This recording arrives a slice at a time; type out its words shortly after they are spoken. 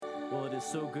Well, it is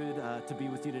so good to be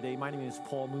with you today. My name is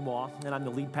Paul Mumaw, and I'm the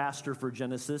lead pastor for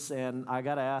Genesis. And I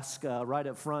got to ask right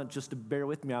up front, just to bear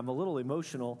with me, I'm a little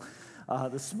emotional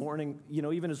this morning. You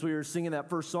know, even as we were singing that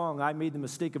first song, I made the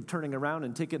mistake of turning around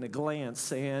and taking a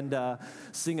glance and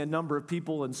seeing a number of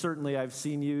people. And certainly I've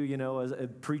seen you, you know, as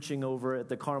preaching over at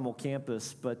the Carmel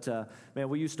campus. But man,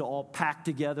 we used to all pack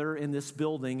together in this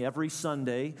building every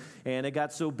Sunday. And it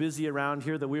got so busy around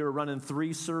here that we were running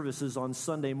 3 services on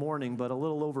Sunday morning. But a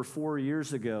little over 4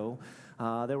 years ago,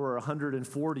 there were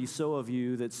 140 so of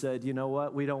you that said, you know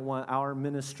what, we don't want our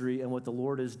ministry and what the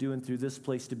Lord is doing through this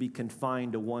place to be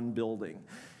confined to one building.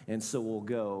 And so we'll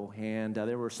go. And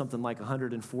there were something like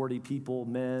 140 people,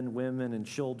 men, women, and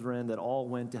children that all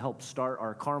went to help start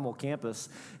our Carmel campus.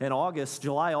 And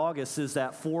July, August is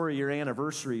that 4-year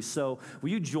anniversary. So will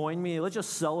you join me? Let's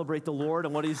just celebrate the Lord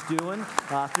and what he's doing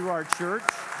through our church.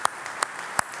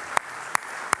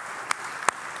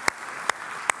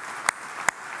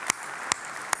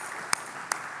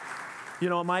 You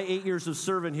know, in my 8 years of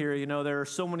serving here, you know, there are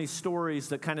so many stories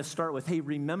that kind of start with, hey,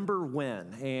 remember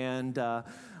when? And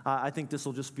I think this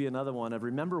will just be another one of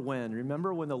remember when.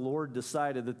 Remember when the Lord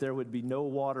decided that there would be no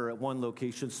water at one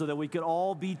location so that we could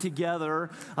all be together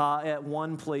at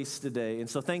one place today. And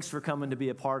so thanks for coming to be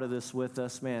a part of this with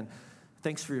us, man.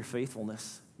 Thanks for your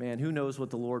faithfulness. Man, who knows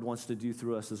what the Lord wants to do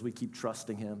through us as we keep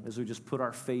trusting him, as we just put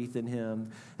our faith in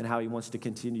him and how he wants to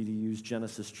continue to use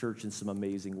Genesis Church in some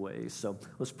amazing ways. So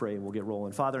let's pray and we'll get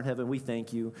rolling. Father in heaven, we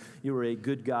thank you. You are a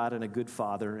good God and a good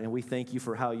Father, and we thank you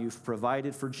for how you've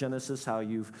provided for Genesis, how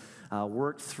you've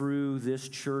worked through this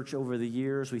church over the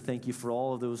years. We thank you for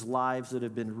all of those lives that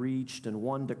have been reached and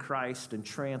won to Christ and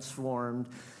transformed.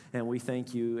 And we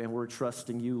thank you, and we're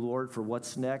trusting you, Lord, for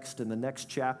what's next and the next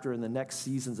chapter and the next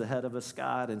seasons ahead of us,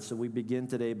 God. And so we begin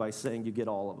today by saying you get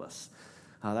all of us.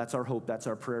 That's our hope. That's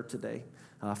our prayer today.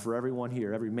 For everyone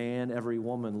here, every man, every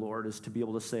woman, Lord, is to be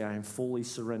able to say, I am fully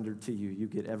surrendered to you. You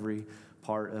get every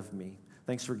part of me.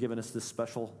 Thanks for giving us this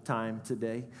special time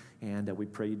today. And we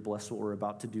pray you'd bless what we're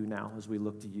about to do now as we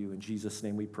look to you. In Jesus'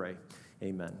 name we pray.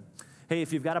 Amen. Hey,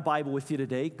 if you've got a Bible with you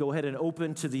today, go ahead and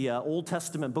open to the Old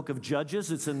Testament book of Judges.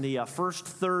 It's in the first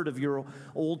third of your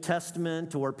Old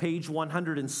Testament, or page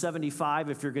 175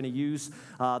 if you're going to use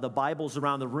the Bibles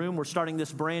around the room. We're starting this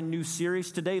brand new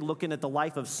series today, looking at the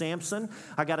life of Samson.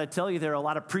 I got to tell you, there are a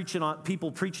lot of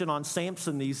people preaching on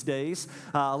Samson these days.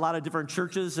 A lot of different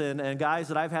churches and guys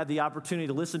that I've had the opportunity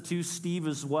to listen to, Steve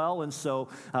as well. And so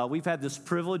we've had this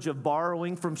privilege of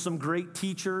borrowing from some great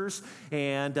teachers,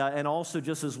 and also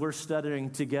just as we're studying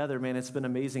together, man, it's been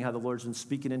amazing how the Lord's been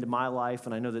speaking into my life,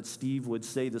 and I know that Steve would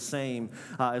say the same,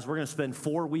 as we're going to spend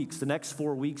 4 weeks, the next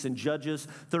 4 weeks in Judges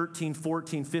 13,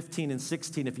 14, 15, and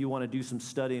 16 if you want to do some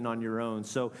studying on your own.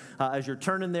 So as you're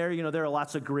turning there, you know, there are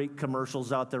lots of great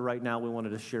commercials out there right now. We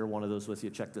wanted to share one of those with you.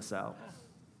 Check this out.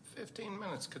 15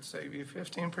 minutes could save you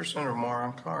 15% or more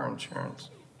on car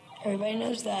insurance. Everybody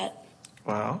knows that.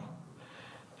 Well,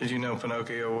 did you know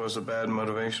Pinocchio was a bad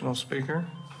motivational speaker?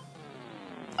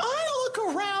 I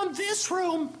look around this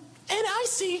room and I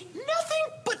see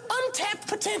nothing but untapped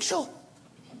potential.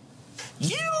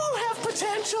 You have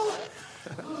potential.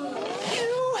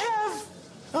 You have...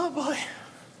 Oh, boy.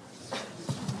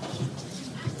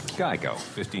 Geico.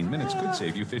 15 minutes could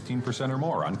save you 15% or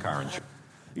more on car insurance.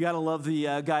 You got to love the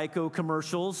Geico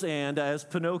commercials. And as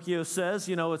Pinocchio says,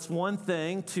 you know, it's one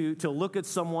thing to look at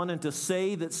someone and to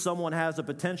say that someone has a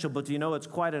potential, but you know, it's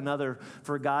quite another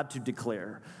for God to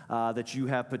declare that you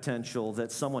have potential,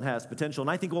 that someone has potential. And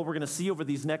I think what we're going to see over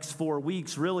these next 4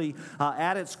 weeks, really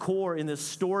at its core in this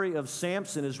story of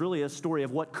Samson, is really a story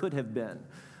of what could have been.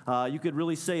 You could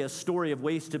really say a story of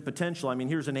wasted potential. I mean,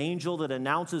 here's an angel that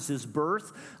announces his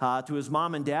birth to his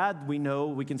mom and dad.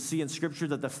 We can see in Scripture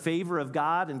that the favor of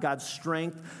God and God's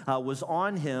strength was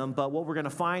on him. But what we're going to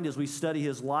find as we study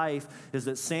his life is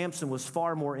that Samson was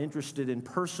far more interested in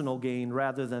personal gain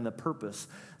rather than the purpose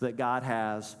that God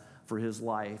has for his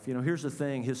life. You know, here's the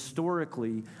thing.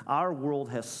 Historically, our world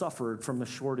has suffered from a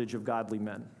shortage of godly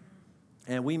men.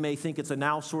 And we may think it's a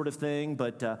now sort of thing,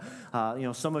 but, you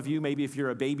know, some of you, maybe if you're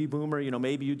a baby boomer, you know,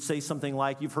 maybe you'd say something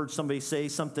like, you've heard somebody say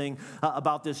something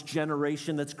about this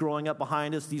generation that's growing up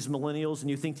behind us, these millennials, and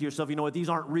you think to yourself, you know what, these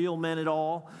aren't real men at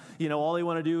all. You know, all they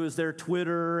want to do is their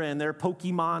Twitter and their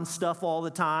Pokemon stuff all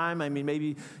the time. I mean,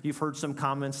 maybe you've heard some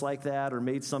comments like that or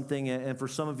made something, and for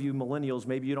some of you millennials,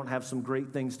 maybe you don't have some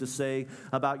great things to say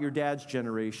about your dad's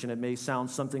generation. It may sound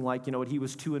something like, you know what, he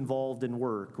was too involved in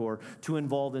work or too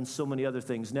involved in so many other other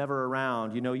things, never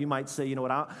around. You might say, you know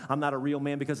what, I'm not a real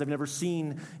man because I've never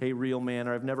seen a real man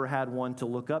or I've never had one to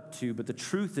look up to. But the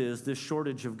truth is this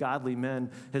shortage of godly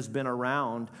men has been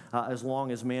around as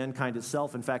long as mankind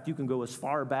itself. In fact, you can go as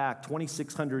far back,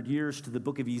 2,600 years, to the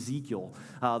book of Ezekiel,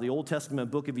 the Old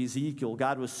Testament book of Ezekiel.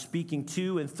 God was speaking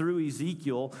to and through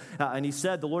Ezekiel, and he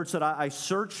said, the Lord said, I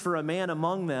searched for a man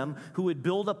among them who would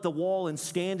build up the wall and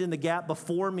stand in the gap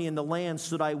before me in the land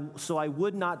so I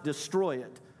would not destroy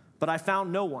it. But I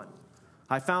found no one.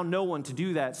 I found no one to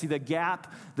do that. See, the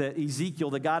gap that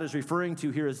Ezekiel, that God is referring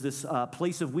to here, is this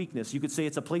place of weakness. You could say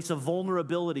it's a place of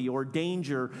vulnerability or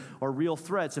danger or real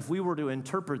threats. If we were to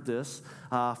interpret this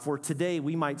for today,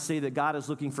 we might say that God is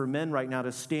looking for men right now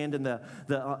to stand in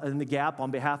the gap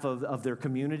on behalf of their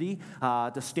community,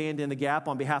 to stand in the gap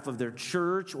on behalf of their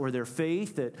church or their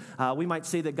faith. That we might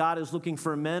say that God is looking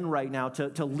for men right now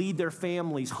to lead their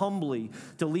families humbly,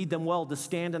 to lead them well, to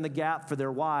stand in the gap for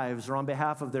their wives or on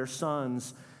behalf of their sons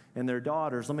and their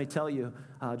daughters. Let me tell you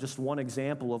just one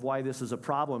example of why this is a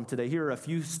problem today. Here are a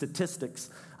few statistics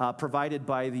provided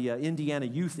by the Indiana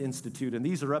Youth Institute, and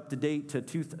these are up to date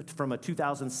from a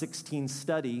 2016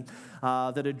 study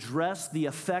that addressed the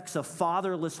effects of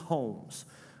fatherless homes.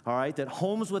 All right, that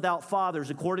homes without fathers,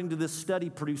 according to this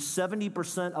study, produce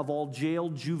 70% of all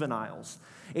jailed juveniles,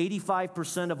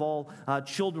 85% of all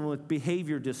children with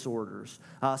behavior disorders,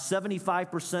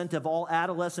 75% of all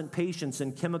adolescent patients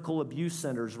in chemical abuse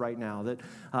centers right now.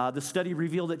 That the study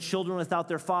revealed that children without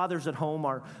their fathers at home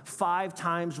are 5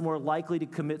 times more likely to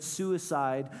commit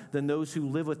suicide than those who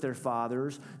live with their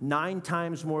fathers, 9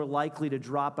 times more likely to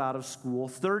drop out of school,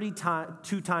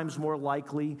 32 times more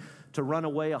likely to run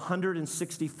away,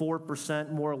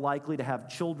 164% more likely to have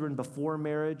children before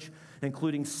marriage,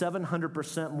 including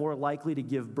 700% more likely to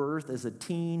give birth as a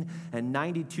teen, and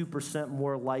 92%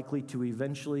 more likely to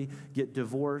eventually get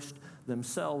divorced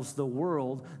themselves. The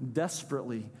world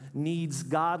desperately needs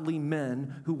godly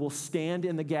men who will stand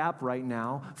in the gap right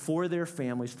now for their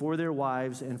families, for their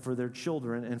wives, and for their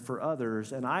children, and for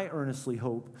others. And I earnestly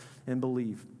hope and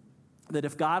believe that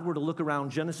if God were to look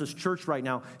around Genesis Church right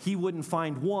now, he wouldn't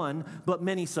find one, but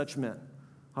many such men,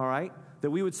 all right?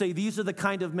 That we would say these are the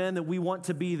kind of men that we want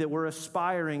to be, that we're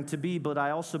aspiring to be, but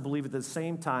I also believe at the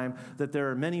same time that there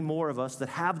are many more of us that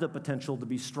have the potential to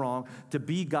be strong, to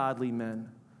be godly men.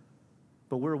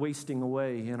 But we're wasting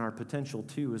away in our potential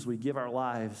too as we give our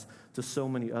lives to so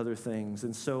many other things.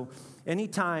 And so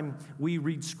anytime we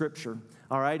read Scripture,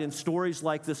 all right, and stories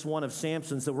like this one of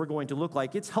Samson's that we're going to look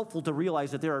like, it's helpful to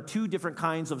realize that there are 2 different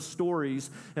kinds of stories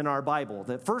in our Bible.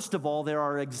 That first of all, there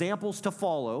are examples to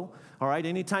follow, all right?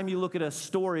 Anytime you look at a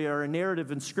story or a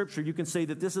narrative in Scripture, you can say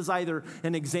that this is either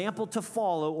an example to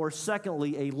follow or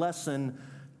secondly, a lesson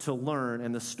to learn.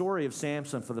 And the story of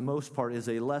Samson, for the most part, is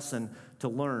a lesson to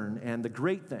learn. And the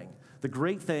great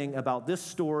thing about this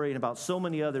story and about so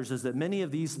many others is that many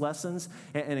of these lessons,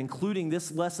 and including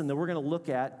this lesson that we're going to look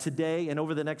at today and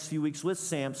over the next few weeks with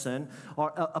Samson,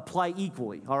 apply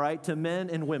equally, all right, to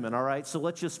men and women, all right? So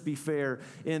let's just be fair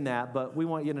in that. But we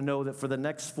want you to know that for the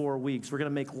next 4 weeks, we're going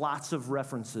to make lots of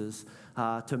references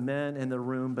to men in the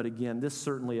room. But again, this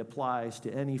certainly applies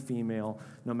to any female,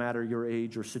 no matter your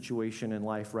age or situation in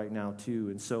life right now, too.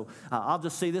 And so I'll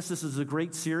just say this is a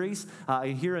great series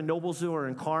here in Noblesville or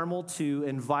in Carmel to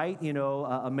invite,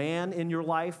 a man in your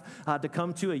life to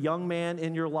come to, a young man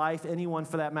in your life, anyone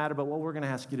for that matter. But what we're going to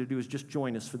ask you to do is just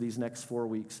join us for these next 4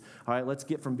 weeks. All right, let's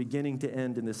get from beginning to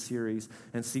end in this series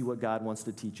and see what God wants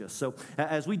to teach us. So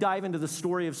as we dive into the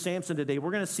story of Samson today,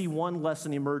 we're going to see one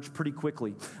lesson emerge pretty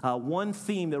quickly. One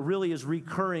theme that really is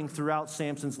recurring throughout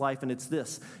Samson's life, and it's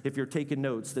this, if you're taking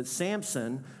notes, that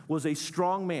Samson was a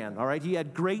strong man, all right? He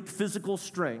had great physical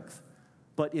strength,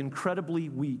 but incredibly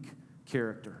weak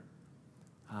character.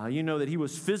 You know that he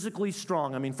was physically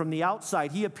strong. I mean, from the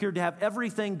outside, he appeared to have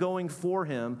everything going for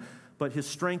him, but his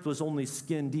strength was only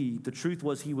skin deep. The truth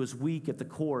was he was weak at the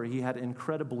core. He had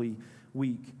incredibly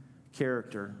weak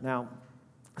character. Now,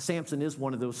 Samson is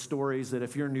one of those stories that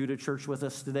if you're new to church with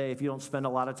us today, if you don't spend a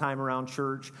lot of time around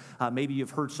church, maybe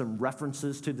you've heard some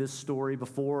references to this story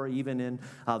before, even in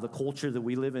the culture that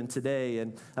we live in today.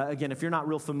 And again, if you're not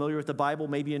real familiar with the Bible,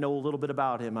 maybe you know a little bit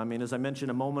about him. I mean, as I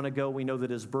mentioned a moment ago, we know that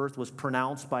his birth was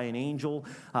pronounced by an angel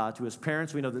to his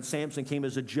parents. We know that Samson came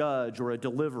as a judge or a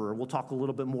deliverer. We'll talk a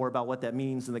little bit more about what that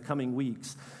means in the coming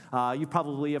weeks. You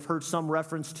probably have heard some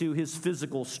reference to his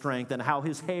physical strength and how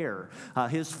his hair,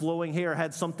 his flowing hair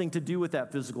had something to do with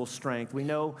that physical strength. We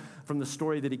know from the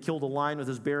story that he killed a lion with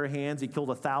his bare hands. He killed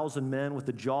 1,000 men with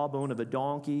the jawbone of a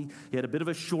donkey. He had a bit of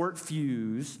a short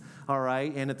fuse, all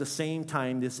right, and at the same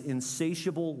time, this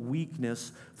insatiable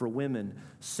weakness for women.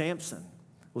 Samson,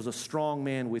 was a strong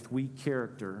man with weak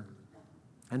character.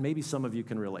 And maybe some of you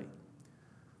can relate.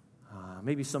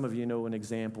 Maybe some of you know an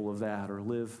example of that or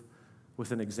live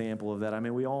with an example of that. I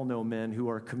mean, we all know men who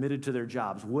are committed to their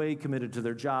jobs, way committed to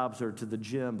their jobs or to the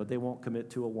gym, but they won't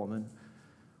commit to a woman.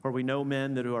 Or we know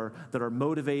men that are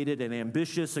motivated and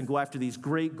ambitious and go after these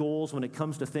great goals when it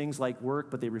comes to things like work,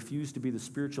 but they refuse to be the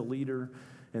spiritual leader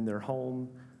in their home.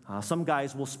 Some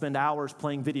guys will spend hours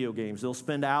playing video games. They'll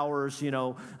spend hours,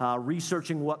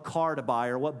 researching what car to buy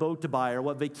or what boat to buy or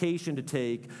what vacation to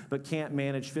take, but can't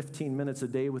manage 15 minutes a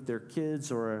day with their kids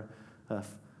or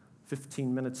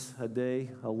 15 minutes a day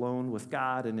alone with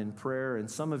God and in prayer.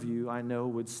 And some of you, I know,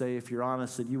 would say, if you're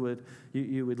honest, that you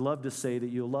would love to say that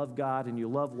you love God and you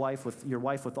love your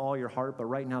wife with all your heart, but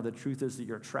right now the truth is that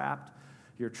you're trapped.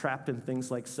 You're trapped in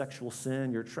things like sexual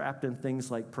sin. You're trapped in things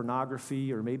like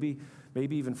pornography, or maybe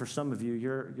even for some of you,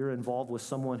 you're involved with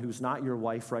someone who's not your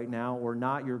wife right now or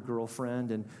not your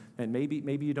girlfriend, and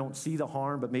maybe you don't see the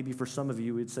harm, but maybe for some of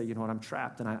you, you'd say, you know what, I'm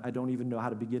trapped, and I don't even know how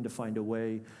to begin to find a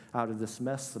way out of this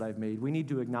mess that I've made. We need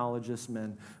to acknowledge this,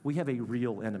 men. We have a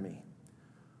real enemy.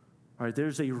 All right,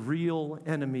 there's a real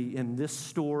enemy in this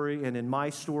story and in my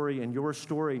story and your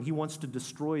story, and he wants to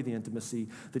destroy the intimacy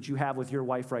that you have with your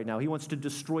wife right now. He wants to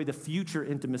destroy the future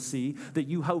intimacy that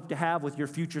you hope to have with your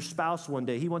future spouse one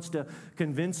day. He wants to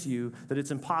convince you that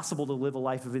it's impossible to live a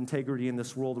life of integrity in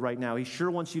this world right now. He sure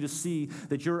wants you to see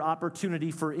that your opportunity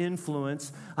for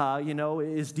influence,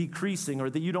 is decreasing,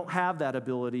 or that you don't have that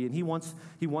ability, and he wants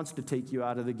to take you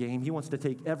out of the game. He wants to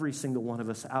take every single one of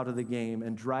us out of the game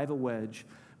and drive a wedge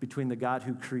between the God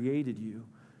who created you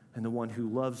and the one who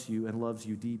loves you and loves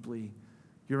you deeply.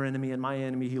 Your enemy and my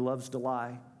enemy, he loves to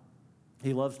lie.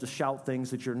 He loves to shout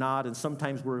things that you're not, and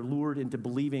sometimes we're lured into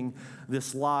believing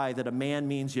this lie that a man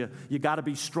means you got to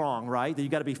be strong, right? That you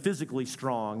got to be physically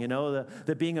strong,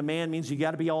 that being a man means you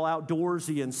got to be all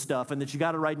outdoorsy and stuff, and that you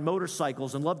got to ride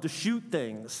motorcycles and love to shoot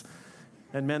things.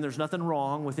 And men, there's nothing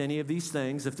wrong with any of these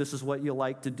things if this is what you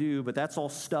like to do, but that's all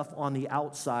stuff on the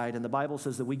outside. And the Bible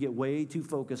says that we get way too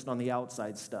focused on the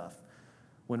outside stuff,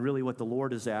 when really what the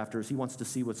Lord is after is he wants to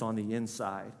see what's on the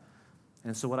inside.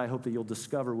 And so what I hope that you'll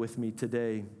discover with me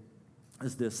today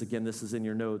is this. Again, this is in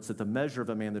your notes, that the measure of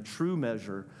a man, the true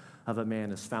measure of a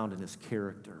man, is found in his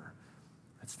character.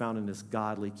 It's found in his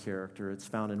godly character. It's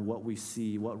found in what we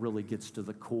see, what really gets to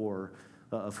the core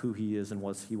of who he is and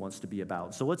what he wants to be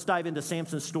about. So let's dive into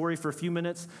Samson's story for a few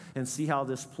minutes and see how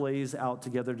this plays out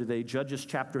together today. Judges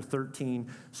chapter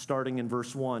 13, starting in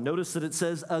verse 1. Notice that it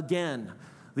says, again,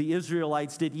 the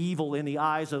Israelites did evil in the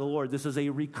eyes of the Lord. This is a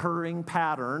recurring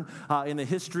pattern in the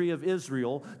history of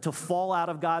Israel to fall out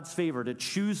of God's favor, to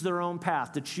choose their own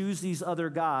path, to choose these other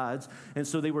gods. And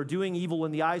so they were doing evil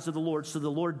in the eyes of the Lord. So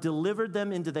the Lord delivered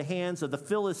them into the hands of the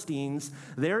Philistines,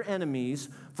 their enemies,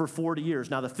 for 40 years.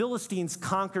 Now, the Philistines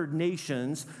conquered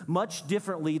nations much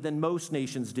differently than most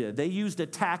nations did. They used a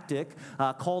tactic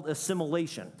called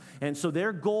assimilation. And so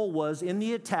their goal was, in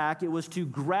the attack, it was to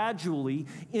gradually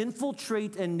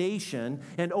infiltrate a nation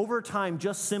and over time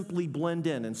just simply blend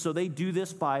in. And so they do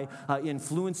this by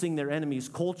influencing their enemy's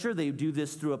culture. They do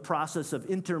this through a process of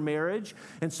intermarriage.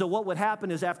 And so what would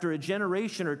happen is after a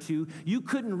generation or two, you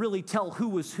couldn't really tell who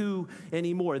was who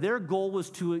anymore. Their goal was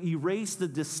to erase the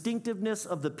distinctiveness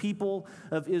of the people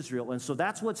of Israel. And so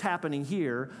that's what's happening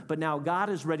here. But now God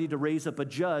is ready to raise up a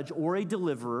judge or a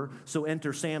deliverer. So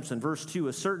enter Samson. Verse 2,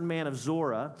 a certain man of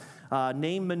Zorah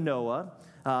named Manoah,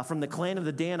 from the clan of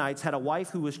the Danites, had a wife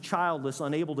who was childless,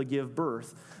 unable to give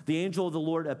birth. The angel of the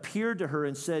Lord appeared to her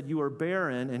and said, you are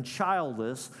barren and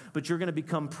childless, but you're going to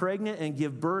become pregnant and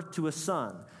give birth to a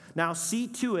son. Now see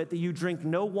to it that you drink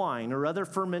no wine or other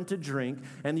fermented drink,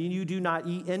 and that you do not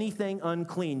eat anything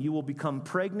unclean. You will become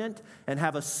pregnant and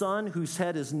have a son whose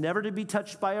head is never to be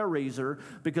touched by a razor,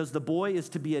 because the boy is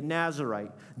to be a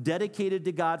Nazirite, dedicated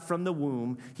to God from the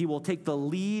womb. He will take the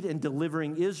lead in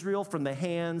delivering Israel from the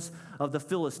hands of the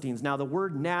Philistines. Now the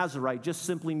word Nazirite just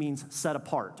simply means set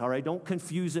apart, all right? Don't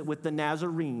confuse it with the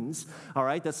Nazarenes, all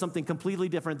right? That's something completely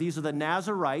different. These are the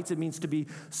Nazirites. It means to be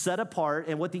set apart,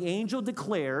 and what the angel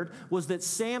declared was that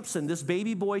Samson, this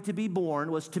baby boy to be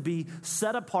born, was to be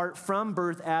set apart from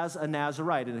birth as a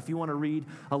Nazirite. And if you want to read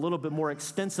a little bit more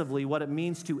extensively what it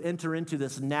means to enter into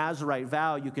this Nazirite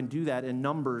vow, you can do that in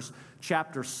Numbers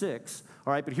chapter 6.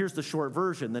 All right, but here's the short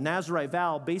version. The Nazirite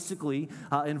vow basically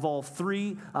involved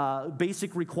three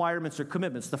basic requirements or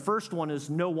commitments. The first one is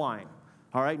no wine.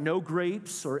 All right, no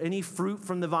grapes or any fruit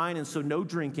from the vine, and so no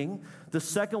drinking. The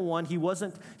second one, he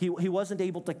wasn't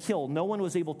able to kill. No one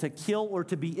was able to kill or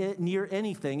to be near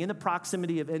anything, in the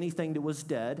proximity of anything that was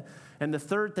dead. And the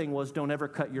third thing was, don't ever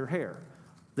cut your hair.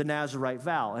 the Nazirite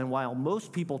vow. And while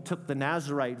most people took the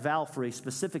Nazirite vow for a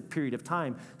specific period of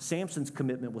time, Samson's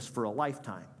commitment was for a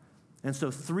lifetime. And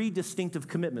so 3 distinctive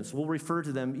commitments, we'll refer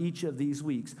to them each of these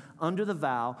weeks, under the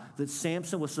vow that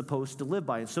Samson was supposed to live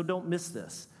by. And so don't miss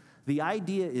this. The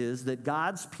idea is that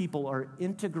God's people are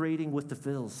integrating with the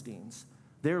Philistines.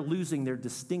 They're losing their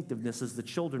distinctiveness as the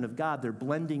children of God. They're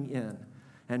blending in.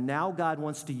 And now God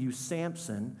wants to use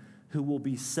Samson, who will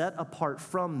be set apart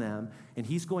from them, and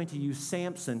he's going to use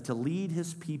Samson to lead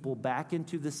his people back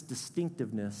into this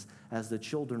distinctiveness as the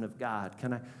children of God.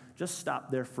 Can I just stop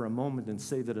there for a moment and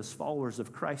say that as followers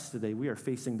of Christ today, we are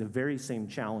facing the very same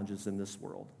challenges in this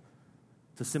world,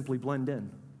 to simply blend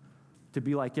in, to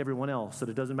be like everyone else, that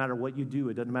it doesn't matter what you do,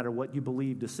 it doesn't matter what you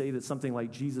believe, to say that something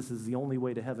like Jesus is the only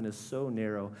way to heaven is so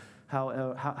narrow.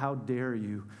 How dare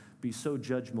you be so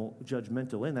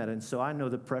judgmental in that? And so I know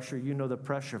the pressure, you know the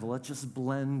pressure of let's just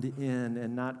blend in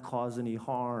and not cause any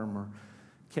harm or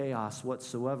chaos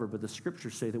whatsoever. But the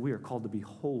scriptures say that we are called to be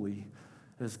holy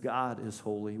as God is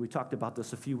holy. We talked about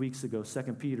this a few weeks ago. 2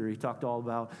 Peter, he talked all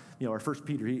about, or 1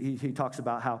 Peter, he talks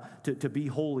about how to be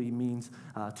holy means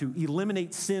to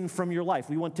eliminate sin from your life.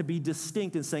 We want to be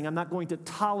distinct in saying, I'm not going to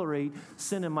tolerate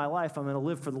sin in my life. I'm going to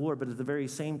live for the Lord. But at the very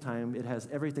same time, it has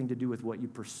everything to do with what you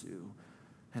pursue.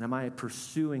 And am I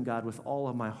pursuing God with all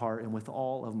of my heart and with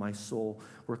all of my soul?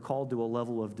 We're called to a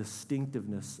level of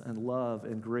distinctiveness and love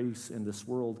and grace in this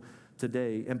world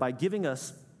today. And by giving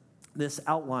us this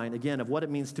outline, again, of what it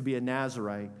means to be a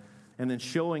Nazirite, and then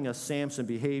showing us Samson's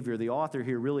behavior, the author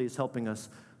here really is helping us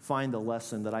find the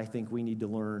lesson that I think we need to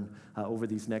learn over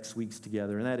these next weeks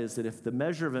together. And that is that if the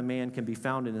measure of a man can be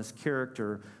found in his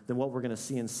character, then what we're going to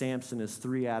see in Samson is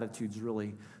 3 attitudes,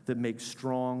 really, that make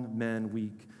strong men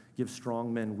weak, give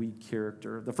strong men weak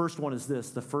character. The first one is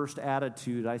this. The first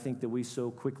attitude I think that we so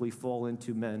quickly fall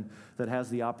into, men, that has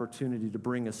the opportunity to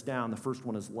bring us down. The first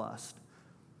one is lust.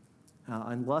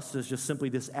 And lust is just simply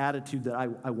this attitude that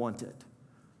I want it.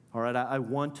 All right, I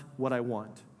want what I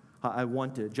want. I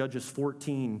want it. Judges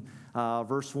 14,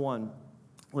 verse 1.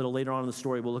 A little later on in the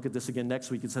story, we'll look at this again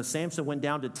next week. It says, Samson went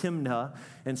down to Timnah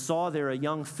and saw there a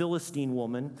young Philistine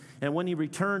woman. And when he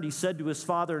returned, he said to his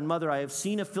father and mother, I have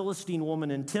seen a Philistine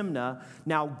woman in Timnah.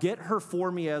 Now get her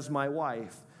for me as my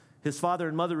wife. His father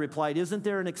and mother replied, isn't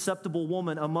there an acceptable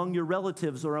woman among your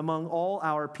relatives or among all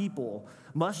our people?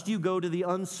 Must you go to the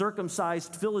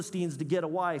uncircumcised Philistines to get a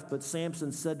wife? But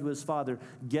Samson said to his father,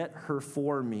 get her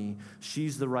for me.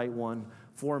 She's the right one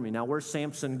for me. Now, where's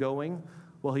Samson going?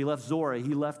 Well, he left Zorah.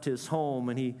 He left his home,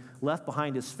 and he left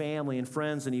behind his family and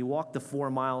friends, and he walked the 4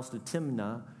 miles to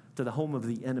Timnah, to the home of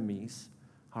the enemies.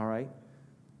 All right?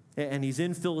 And he's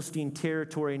in Philistine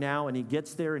territory now, and he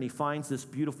gets there, and he finds this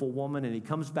beautiful woman, and he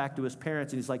comes back to his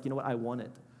parents, and he's like, you know what? I want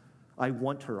it. I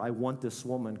want her. I want this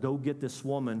woman. Go get this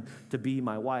woman to be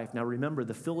my wife. Now, remember,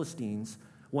 the Philistines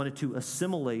wanted to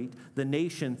assimilate the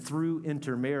nation through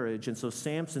intermarriage, and so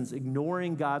Samson's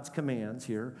ignoring God's commands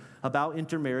here about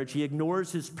intermarriage. He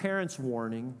ignores his parents'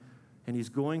 warning, and he's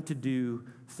going to do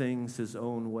things his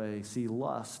own way. See,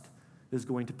 lust is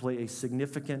going to play a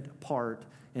significant part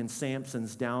in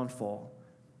Samson's downfall,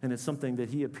 and it's something that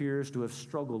he appears to have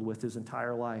struggled with his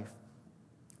entire life.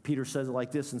 Peter says it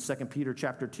like this in 2 Peter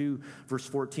chapter 2, verse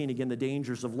 14, again, the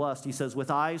dangers of lust. He says,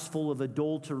 with eyes full of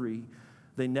adultery,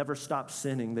 they never stop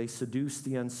sinning. They seduce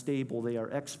the unstable. They are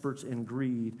experts in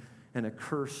greed and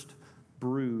accursed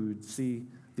brood. See,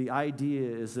 the idea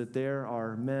is that there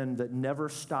are men that never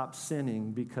stop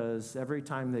sinning because every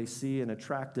time they see an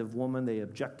attractive woman, they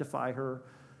objectify her.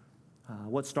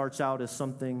 What starts out as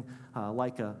something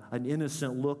like an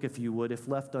innocent look, if you would, if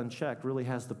left unchecked, really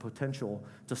has the potential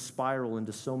to spiral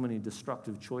into so many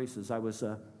destructive choices. I was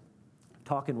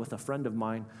talking with a friend of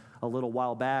mine a little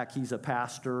while back. He's a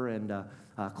pastor and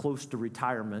close to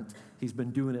retirement. He's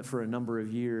been doing it for a number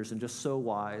of years and just so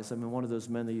wise. I mean, one of those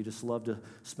men that you just love to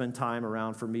spend time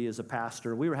around for me as a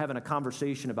pastor. We were having a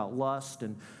conversation about lust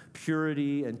and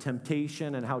purity and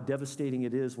temptation and how devastating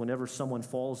it is whenever someone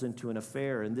falls into an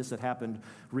affair. And this had happened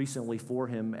recently for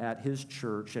him at his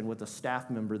church and with a staff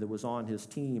member that was on his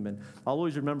team. And I'll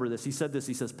always remember this. He said this.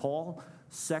 He says, Paul,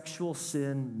 sexual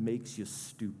sin makes you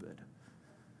stupid.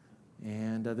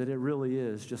 And that it really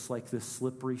is just like this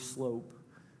slippery slope.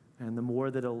 And the more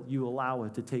that you allow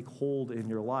it to take hold in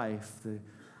your life,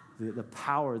 the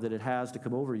power that it has to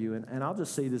come over you. And I'll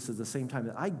just say this at the same time,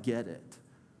 that I get it.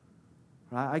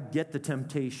 I get the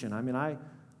temptation. I mean, I,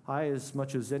 as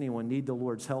much as anyone, need the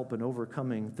Lord's help in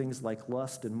overcoming things like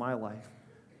lust in my life.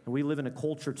 And we live in a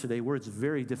culture today where it's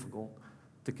very difficult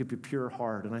to keep a pure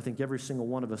heart. And I think every single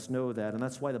one of us know that. And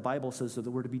that's why the Bible says that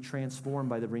we're to be transformed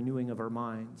by the renewing of our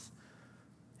minds.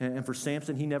 And for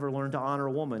Samson, he never learned to honor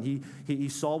a woman. He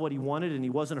saw what he wanted, and he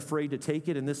wasn't afraid to take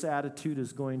it, and this attitude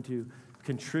is going to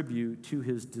contribute to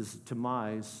his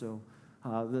demise. So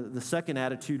the second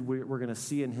attitude we're going to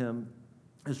see in him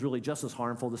is really just as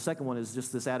harmful. The second one is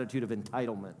just this attitude of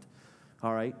entitlement,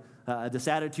 all right? This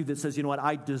attitude that says, you know what,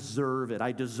 I deserve it.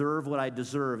 I deserve what I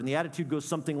deserve. And the attitude goes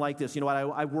something like this. You know what,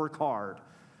 I work hard.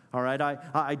 All right,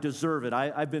 I deserve it.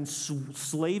 I've been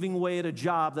slaving away at a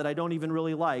job that I don't even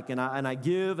really like, and I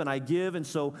give, and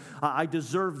so I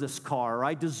deserve this car, or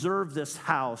I deserve this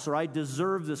house, or I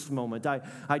deserve this moment.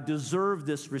 I deserve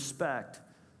this respect.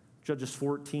 Judges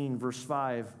 14, verse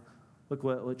 5, look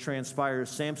what transpires.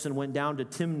 Samson went down to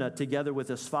Timnah together with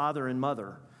his father and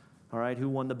mother. All right, who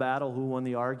won the battle? Who won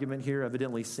the argument here?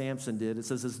 Evidently, Samson did. It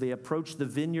says, as they approached the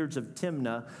vineyards of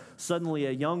Timnah, suddenly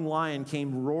a young lion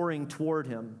came roaring toward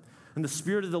him. And the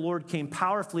Spirit of the Lord came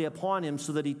powerfully upon him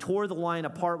so that he tore the lion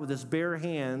apart with his bare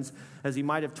hands as he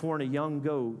might have torn a young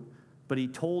goat. But he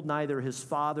told neither his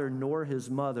father nor his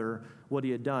mother what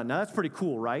he had done. Now, that's pretty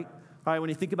cool, right? All right, when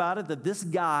you think about it, that this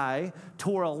guy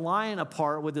tore a lion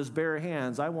apart with his bare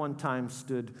hands. I one time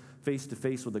stood face to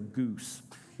face with a goose.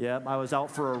 Yep, I was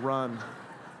out for a run.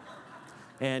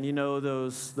 And you know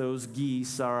those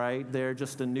geese, all right, they're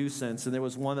just a nuisance. And there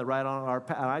was one that right on our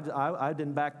path. I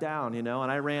didn't back down, and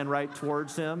I ran right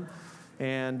towards him,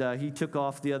 and he took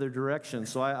off the other direction.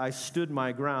 So I stood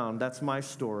my ground. That's my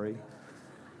story.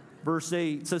 Verse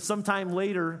 8 says, sometime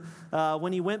later,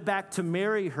 when he went back to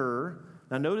marry her,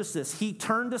 now notice this, he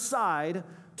turned aside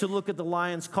to look at the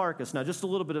lion's carcass. Now, just a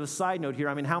little bit of a side note here.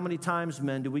 I mean, how many times,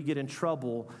 men, do we get in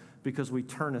trouble because we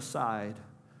turn aside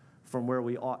from where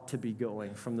we ought to be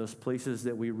going, from those places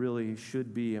that we really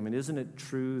should be? I mean, isn't it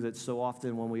true that so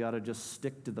often when we ought to just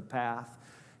stick to the path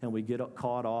and we get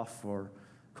caught off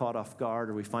guard,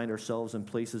 or we find ourselves in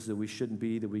places that we shouldn't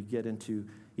be, that we get into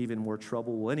even more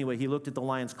trouble? Well, anyway, he looked at the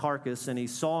lion's carcass, and he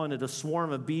saw in it a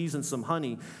swarm of bees and some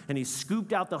honey, and he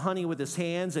scooped out the honey with his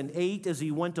hands and ate as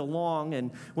he went along.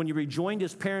 And when he rejoined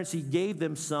his parents, he gave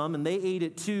them some, and they ate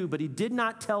it too, but he did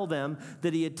not tell them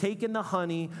that he had taken the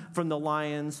honey from the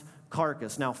lion's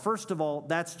carcass. Now, first of all,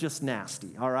 that's just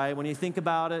nasty, all right? When you think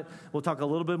about it, we'll talk a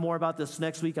little bit more about this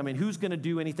next week. I mean, who's going to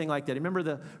do anything like that? Remember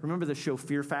the show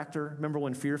Fear Factor? Remember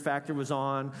when Fear Factor was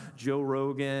on? Joe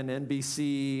Rogan,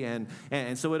 NBC,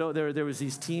 and so there was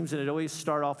these teams, and it always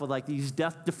start off with like these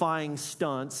death-defying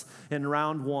stunts in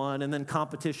round one, and then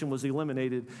competition was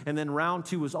eliminated, and then round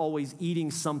two was always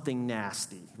eating something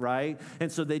nasty, right?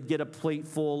 And so they'd get a plate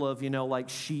full of, like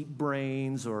sheep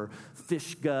brains or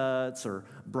fish guts or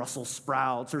Brussels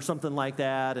sprouts or something like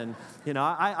that. And,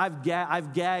 I've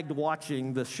gagged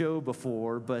watching the show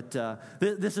before, but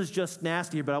this is just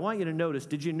nasty. But I want you to notice,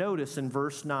 did you notice in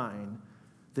verse 9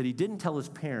 that he didn't tell his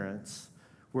parents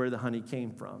where the honey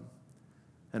came from?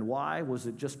 And why? Was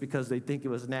it just because they think it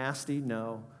was nasty?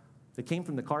 No. It came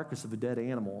from the carcass of a dead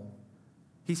animal.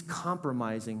 He's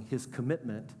compromising his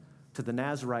commitment to the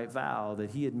Nazirite vow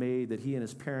that he had made, that he and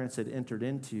his parents had entered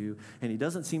into, and he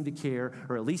doesn't seem to care,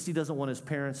 or at least he doesn't want his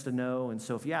parents to know. And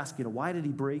so if you ask, why did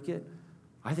he break it?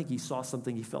 I think he saw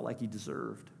something he felt like he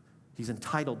deserved. He's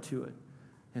entitled to it.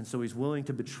 And so he's willing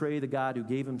to betray the God who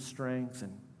gave him strength.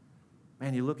 And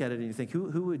man, you look at it and you think, who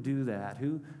would do that?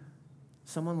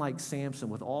 Someone like Samson,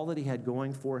 with all that he had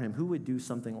going for him, who would do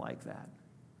something like that?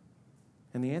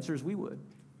 And the answer is we would.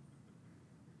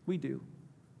 We do.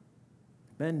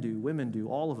 Men do, women do,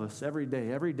 all of us, every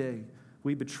day,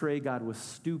 we betray God with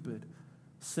stupid,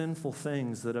 sinful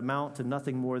things that amount to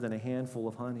nothing more than a handful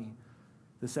of honey.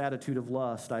 This attitude of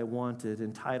lust, I want it,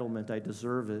 entitlement, I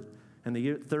deserve it. And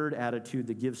the third attitude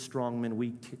that gives strong men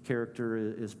weak character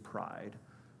is pride.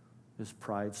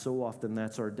 So often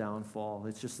that's our downfall.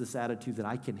 It's just this attitude that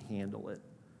I can handle it.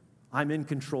 I'm in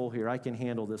control here. I can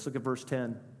handle this. Look at verse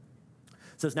 10.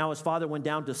 It says, now his father went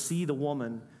down to see the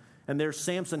woman, and there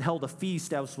Samson held a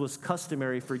feast as was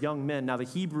customary for young men. Now the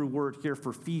Hebrew word here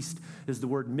for feast is the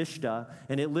word mishta,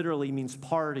 and it literally means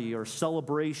party or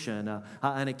celebration,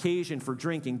 an occasion for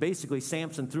drinking. Basically,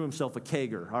 Samson threw himself a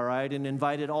kegger, all right, and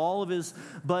invited all of his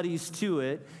buddies to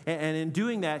it. And in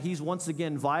doing that, he's once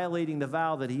again violating the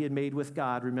vow that he had made with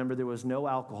God. Remember, there was no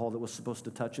alcohol that was supposed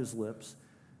to touch his lips.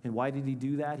 And why did he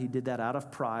do that? He did that out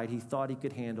of pride. He thought he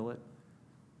could handle it.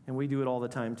 And we do it all the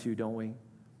time too, don't we?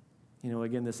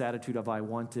 Again, this attitude of I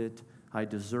want it, I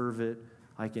deserve it,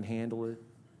 I can handle it.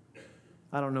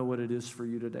 I don't know what it is for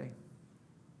you today.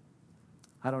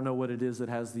 I don't know what it is that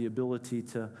has the ability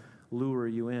to lure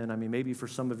you in. I mean, maybe for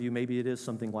some of you, maybe it is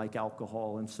something like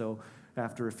alcohol. And so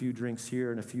after a few drinks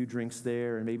here and a few drinks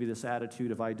there, and maybe this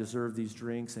attitude of I deserve these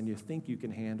drinks, and you think you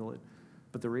can handle it,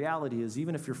 But the reality is,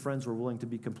 even if your friends were willing to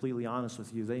be completely honest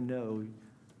with you, they know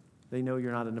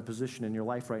you're not in a position in your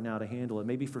life right now to handle it.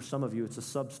 Maybe for some of you, it's a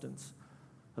substance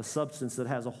that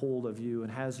has a hold of you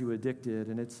and has you addicted,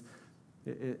 and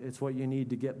it's what you need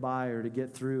to get by or to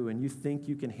get through, and you think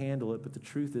you can handle it, but the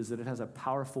truth is that it has a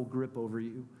powerful grip over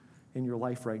you in your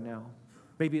life right now.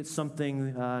 Maybe it's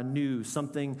something new,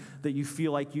 something that you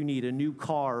feel like you need, a new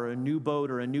car or a new boat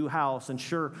or a new house. And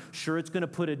sure, it's going to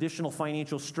put additional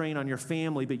financial strain on your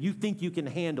family, but you think you can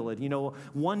handle it.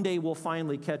 One day we'll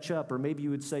finally catch up. Or maybe you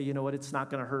would say, you know what, it's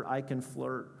not going to hurt. I can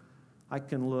flirt. I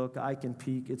can look. I can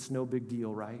peek. It's no big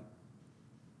deal, right?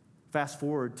 Fast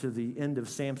forward to the end of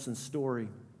Samson's story.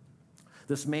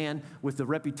 This man with the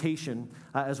reputation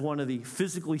as one of the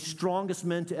physically strongest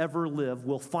men to ever live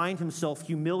will find himself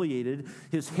humiliated,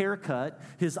 his hair cut,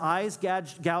 his eyes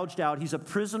gouged out. He's a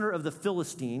prisoner of the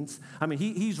Philistines. I mean,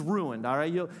 he's ruined, all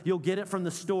right? You'll get it from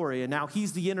the story, and now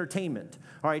he's the entertainment,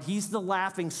 all right? He's the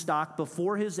laughing stock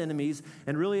before his enemies,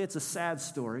 and really it's a sad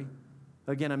story.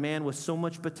 Again, a man with so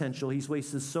much potential. He's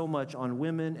wasted so much on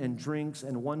women and drinks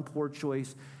and one poor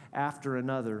choice after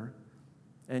another.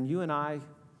 And you and I,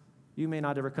 you may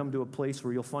not ever come to a place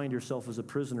where you'll find yourself as a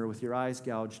prisoner with your eyes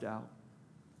gouged out.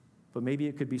 But maybe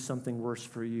it could be something worse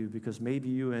for you, because maybe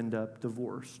you end up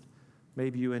divorced.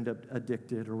 Maybe you end up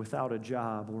addicted or without a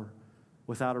job or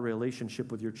without a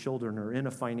relationship with your children or in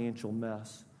a financial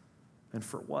mess. And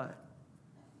for what?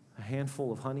 A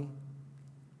handful of honey?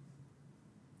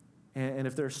 And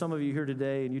if there's some of you here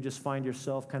today and you just find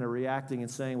yourself kind of reacting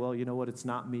and saying, well, you know what, it's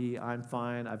not me, I'm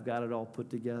fine, I've got it all put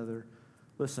together.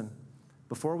 Listen,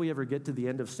 before we ever get to the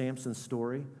end of Samson's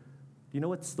story, you know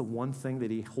what's the one thing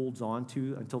that he holds on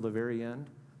to until the very end?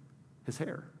 His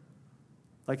hair.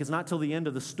 Like, it's not till the end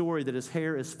of the story that his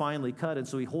hair is finally cut, and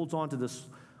so he holds on to this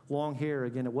long hair.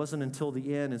 Again, it wasn't until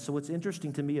the end. And so what's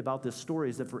interesting to me about this story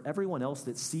is that for everyone else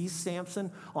that sees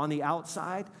Samson on the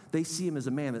outside, they see him as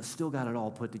a man that's still got it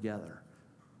all put together.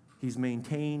 He's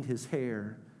maintained his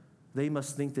hair. They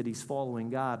must think that he's following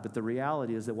God, but the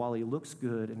reality is that while he looks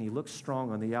good and he looks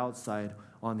strong on the outside,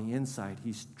 on the inside,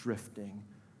 he's drifting,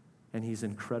 and he's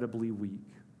incredibly weak.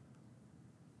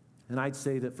 And I'd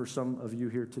say that for some of you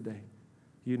here today,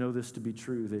 you know this to be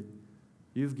true, that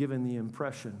you've given the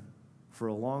impression for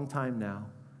a long time now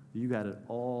that you got it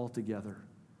all together.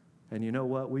 And you know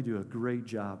what? We do a great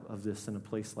job of this in a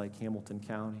place like Hamilton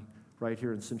County, right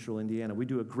here in central Indiana. We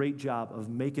do a great job of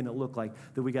making it look like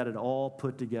that we got it all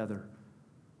put together.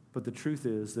 But the truth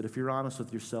is that if you're honest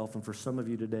with yourself, and for some of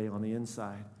you today on the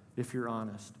inside, if you're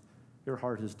honest, your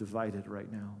heart is divided right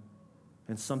now.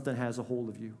 And something has a hold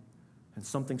of you. And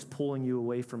something's pulling you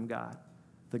away from God.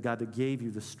 The God that gave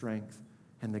you the strength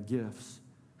and the gifts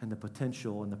and the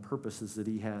potential and the purposes that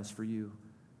he has for you.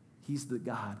 He's the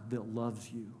God that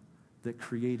loves you, that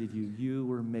created you. You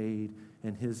were made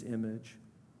in his image.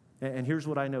 And here's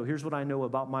what I know. Here's what I know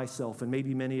about myself, and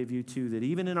maybe many of you too, that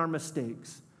even in our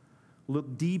mistakes,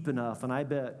 look deep enough, and I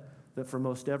bet that for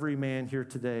most every man here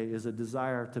today is a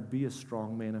desire to be a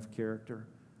strong man of character,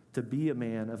 to be a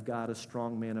man of God, a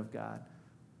strong man of God.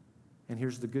 And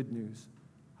here's the good news.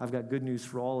 I've got good news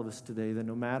for all of us today, that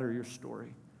no matter your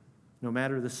story, no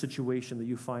matter the situation that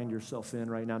you find yourself in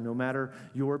right now, no matter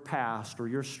your past or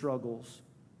your struggles,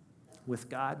 with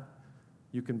God,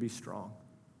 you can be strong.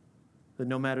 That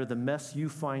no matter the mess you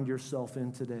find yourself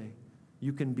in today,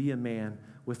 you can be a man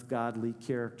with godly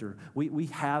character. We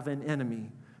have an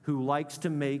enemy who likes to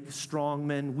make strong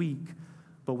men weak,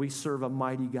 but we serve a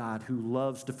mighty God who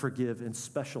loves to forgive and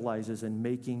specializes in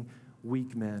making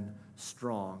weak men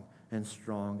strong and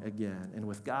strong again. And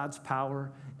with God's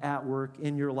power at work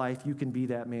in your life, you can be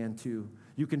that man too.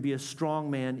 You can be a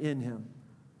strong man in him.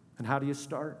 And how do you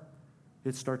start?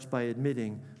 It starts by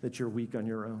admitting that you're weak on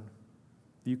your own.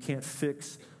 You can't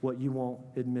fix what you won't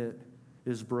admit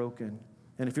is broken.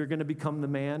 And if you're going to become the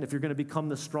man, if you're going to become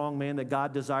the strong man that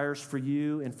God desires for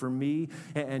you and for me,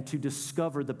 and to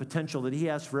discover the potential that he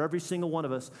has for every single one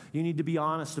of us, you need to be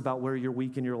honest about where you're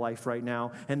weak in your life right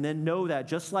now. And then know that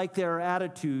just like there are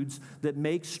attitudes that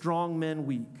make strong men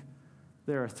weak,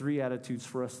 there are 3 attitudes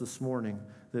for us this morning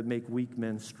that make weak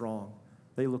men strong.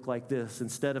 They look like this.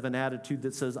 Instead of an attitude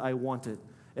that says, I want it,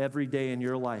 every day in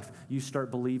your life, you start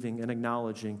believing and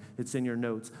acknowledging, it's in your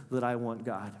notes, that I want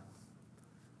God.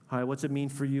 All right, what's it mean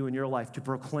for you in your life to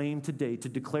proclaim today, to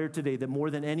declare today that more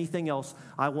than anything else,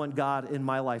 I want God in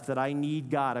my life, that I need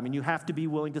God? I mean, you have to be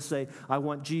willing to say, I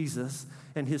want Jesus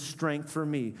and his strength for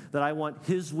me, that I want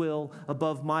his will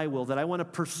above my will, that I want to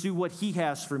pursue what he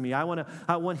has for me. I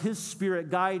want his Spirit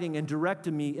guiding and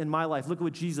directing me in my life. Look at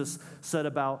what Jesus said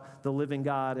about the living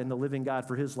God and the living God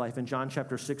for his life. In John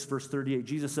chapter 6, verse 38,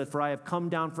 Jesus said, "For I have come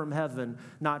down from heaven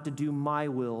not to do my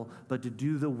will, but to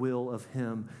do the will of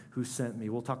him who sent me."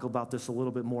 We'll talk about this a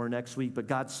little bit more next week, but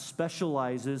God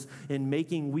specializes in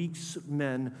making weak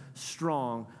men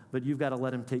strong, but you've got to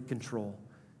let him take control.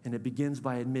 And it begins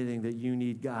by admitting that you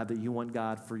need God, that you want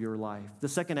God for your life. The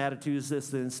second attitude is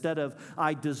this, that instead of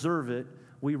I deserve it,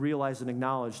 we realize and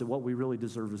acknowledge that what we really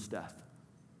deserve is death.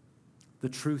 The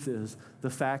truth is,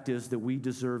 the fact is that we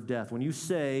deserve death. When you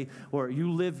say, or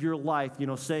you live your life,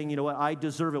 saying, what, I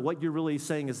deserve it, what you're really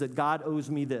saying is that God owes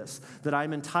me this, that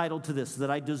I'm entitled to this, that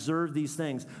I deserve these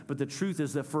things. But the truth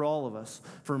is that for all of us,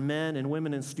 for men and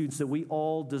women and students, that we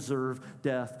all deserve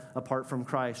death apart from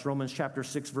Christ. Romans chapter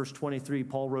 6, verse 23,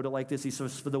 Paul wrote it like this. He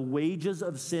says, "For the wages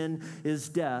of sin is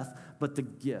death, but the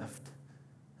gift."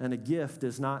 And a gift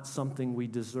is not something we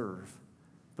deserve,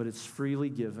 but it's freely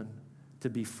given, to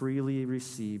be freely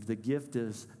received. The gift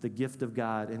is the gift of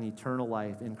God and eternal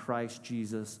life in Christ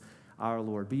Jesus our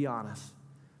Lord. Be honest.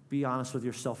 Be honest with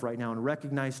yourself right now and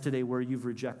recognize today where you've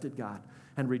rejected God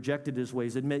and rejected his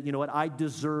ways. Admit, I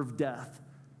deserve death.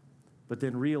 But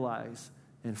then realize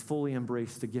and fully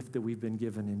embrace the gift that we've been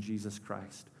given in Jesus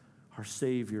Christ, our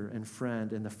Savior and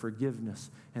friend, and the forgiveness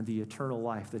and the eternal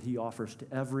life that he offers to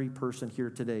every person here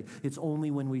today. It's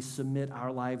only when we submit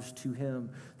our lives to him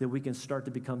that we can start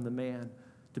to become the man,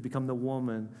 to become the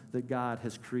woman that God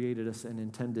has created us and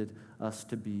intended us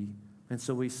to be. And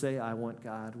so we say, I want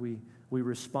God. We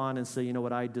respond and say,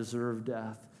 I deserve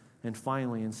death. And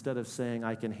finally, instead of saying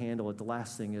I can handle it, the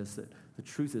last thing is that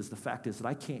the fact is that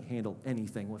I can't handle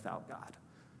anything without God.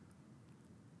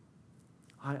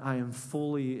 I am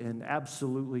fully and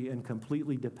absolutely and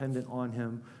completely dependent on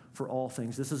him for all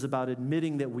things. This is about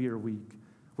admitting that we are weak.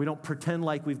 We don't pretend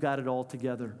like we've got it all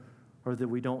together or that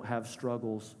we don't have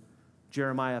struggles.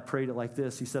 Jeremiah prayed it like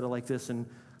this. He said it like this in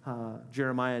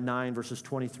Jeremiah 9, verses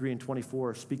 23 and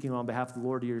 24, speaking on behalf of the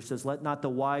Lord here. He says, "Let not the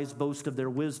wise boast of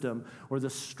their wisdom, or the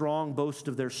strong boast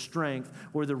of their strength,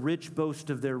 or the rich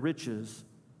boast of their riches.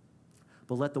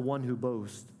 But let the one who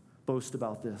boast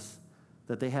about this,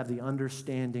 that they have the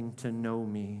understanding to know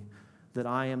me, that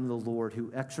I am the Lord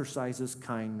who exercises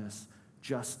kindness,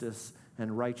 justice,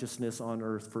 and righteousness on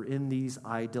earth. For in these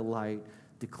I delight,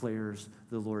 declares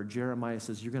the Lord." Jeremiah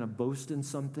says, you're going to boast in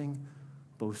something,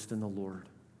 boast in the Lord.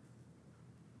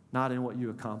 Not in what you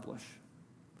accomplish.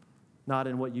 Not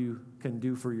in what you can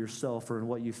do for yourself or in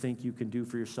what you think you can do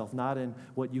for yourself. Not in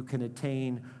what you can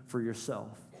attain for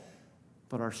yourself.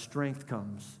 But our strength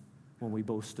comes when we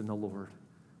boast in the Lord,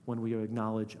 when we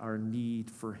acknowledge our need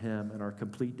for him and our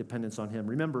complete dependence on him.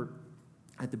 Remember,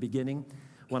 at the beginning,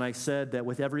 when I said that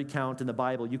with every count in the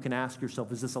Bible, you can ask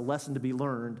yourself, is this a lesson to be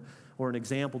learned or an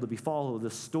example to be followed? The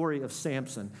story of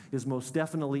Samson is most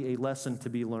definitely a lesson to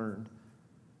be learned.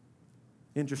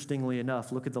 Interestingly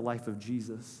enough, look at the life of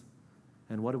Jesus.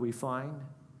 And what do we find?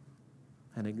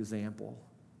 An example,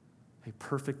 a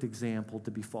perfect example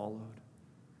to be followed.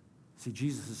 See,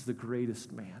 Jesus is the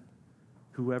greatest man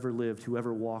who ever lived, who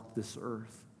ever walked this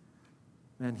earth.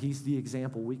 And he's the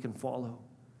example we can follow.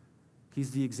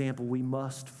 He's the example we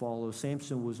must follow.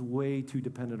 Samson was way too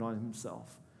dependent on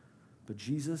himself. But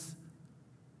Jesus,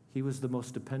 he was the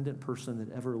most dependent person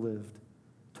that ever lived,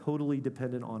 totally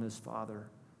dependent on his Father.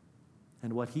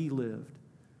 And what he lived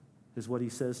is what he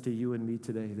says to you and me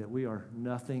today, that we are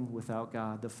nothing without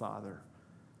God the Father,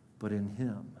 but in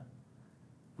him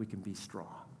we can be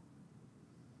strong.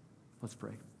 Let's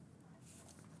pray.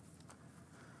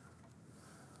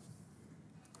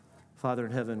 Father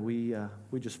in heaven, we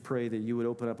just pray that you would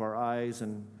open up our eyes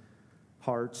and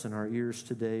hearts and our ears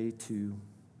today to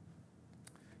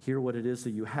hear what it is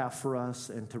that you have for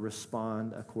us and to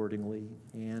respond accordingly.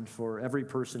 And for every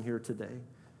person here today,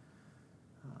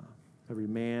 every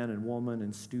man and woman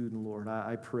and student, Lord,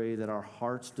 I pray that our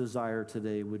heart's desire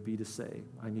today would be to say,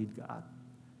 I need God.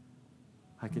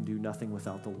 I can do nothing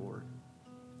without the Lord.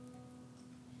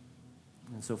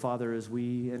 And so, Father, as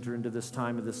we enter into this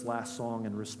time of this last song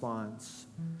and response,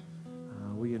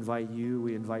 we invite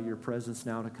your presence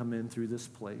now to come in through this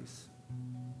place,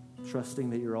 trusting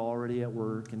that you're already at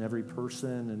work in every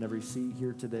person and every seat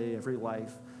here today, every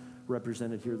life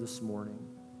represented here this morning.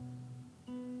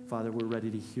 Father, we're ready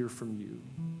to hear from you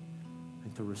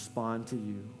and to respond to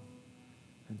you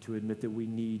and to admit that we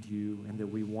need you and that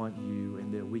we want you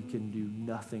and that we can do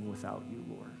nothing without you,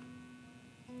 Lord.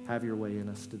 Have your way in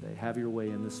us today. Have your way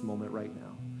in this moment right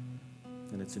now.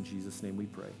 And it's in Jesus' name we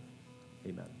pray.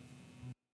 Amen.